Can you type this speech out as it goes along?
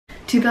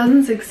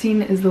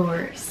2016 is the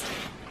worst.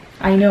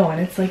 I know, and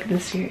it's like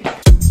this year.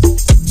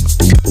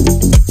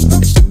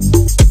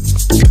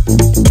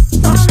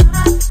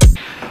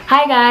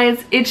 Hi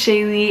guys, it's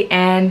Shaylee,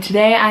 and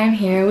today I'm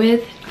here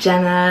with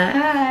Jenna.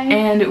 Hi.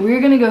 And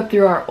we're gonna go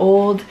through our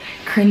old,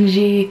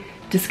 cringy,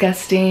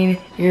 disgusting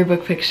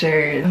yearbook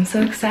pictures. I'm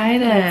so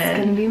excited. It's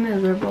gonna be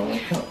miserable.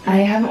 I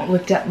haven't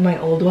looked at my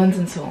old ones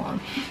in so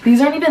long.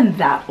 These aren't even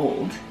that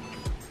old.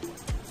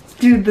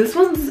 Dude, this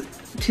one's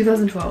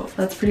 2012.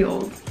 That's pretty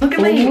old. Look at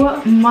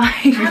Oh my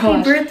gosh.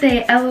 Happy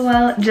birthday,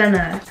 LOL,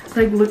 Jenna.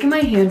 Like, look at my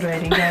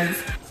handwriting,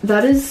 guys.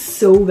 That is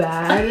so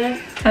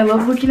bad. I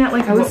love looking at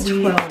like I was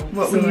what 12,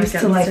 what so we like used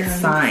at to like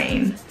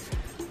Instagram.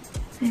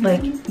 sign.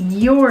 Like,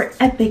 you're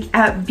epic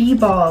at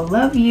b-ball.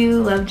 Love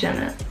you, love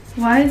Jenna.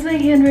 Why is my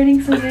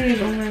handwriting so big?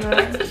 Oh my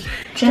gosh.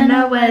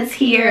 Jenna was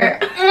here.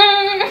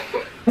 I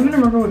don't even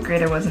remember what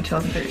grade I was in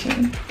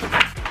 2013.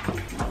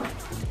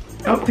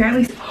 Oh,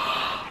 apparently.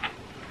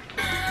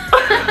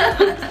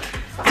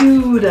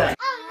 Dude.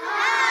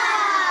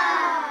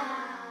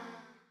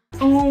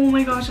 Oh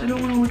my gosh, I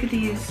don't want to look at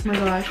these. Oh my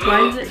gosh,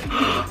 why is it?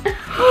 Look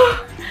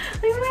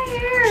at my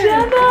hair.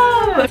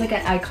 Jenna! It's like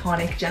an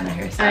iconic Jenna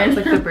hairstyle. It's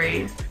like the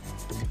braid.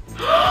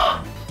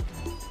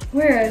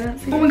 Where? I don't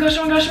see Oh my gosh,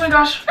 oh my gosh, oh my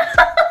gosh.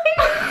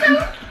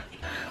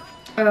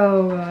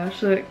 Oh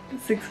gosh, look,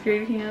 6th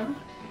grade camp.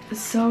 It's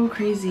so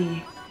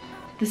crazy.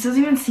 This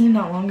doesn't even seem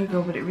that long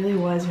ago, but it really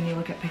was when you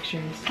look at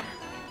pictures.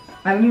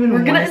 I don't even We're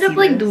gonna wanna end up see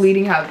like this.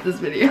 deleting half this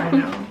video. I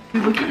know.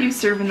 Look at you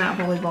serving that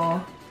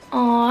volleyball.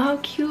 Aw, how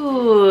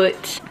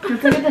cute.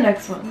 Let's look at the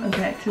next one.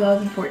 Okay,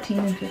 2014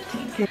 and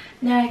 15. Okay.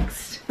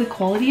 Next, the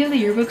quality of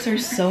the yearbooks are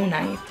so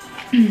nice.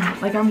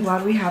 Like, I'm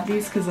glad we have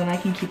these because then I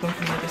can keep them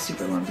for like a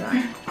super long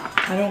time.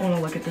 I don't want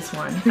to look at this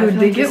one. Dude,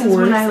 they get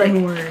worse and like,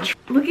 worse.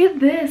 Look at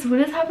this.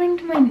 What is happening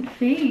to my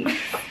face?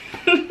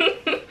 I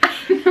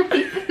don't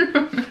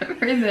even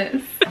remember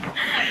this.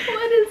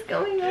 What is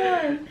going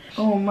on?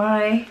 Oh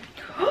my.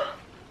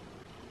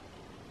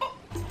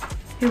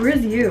 Hey,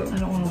 where's you? I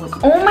don't want to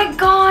look. Oh my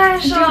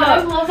gosh! Dude,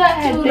 I love that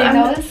head Dude, thing.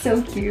 That was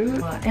so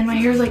cute. And my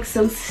hair's like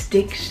so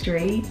stick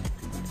straight.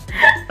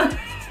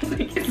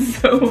 Like, it's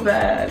so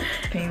bad.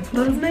 Painful.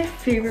 That was my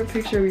favorite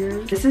picture of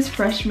yours. This is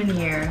freshman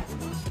year.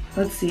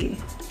 Let's see.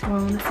 Oh, I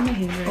want to see my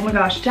handwriting. Oh my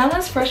gosh,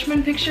 Jenna's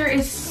freshman picture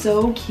is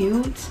so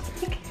cute.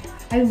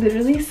 I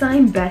literally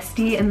signed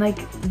bestie in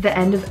like the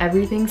end of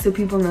everything so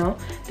people know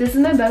this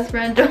is my best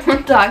friend,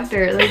 don't talk to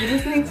her. Like, it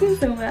just makes me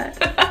so mad.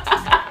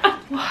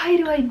 Why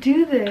do I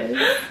do this?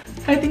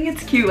 I think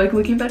it's cute. Like,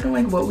 looking back on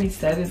like what we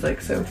said is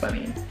like so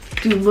funny.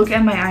 Dude, look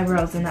at my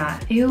eyebrows in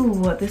that.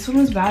 Ew, this one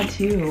was bad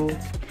too.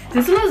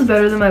 This one was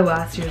better than my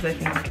last year's, I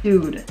think.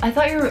 Dude, I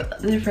thought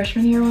the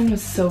freshman year one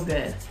was so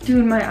good.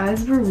 Dude, my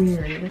eyes were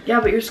weird.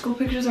 Yeah, but your school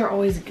pictures are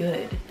always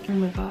good. Oh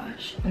my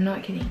gosh. I'm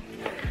not kidding.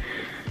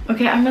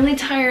 Okay, I'm really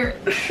tired.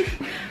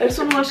 I just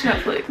want to watch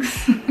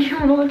Netflix. You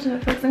want to watch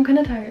Netflix? I'm kind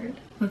of tired.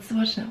 Let's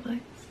watch Netflix.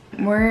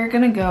 We're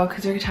gonna go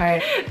because we're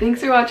tired. Thanks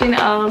for watching.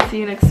 I'll see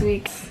you next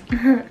week.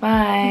 Bye.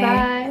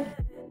 Bye.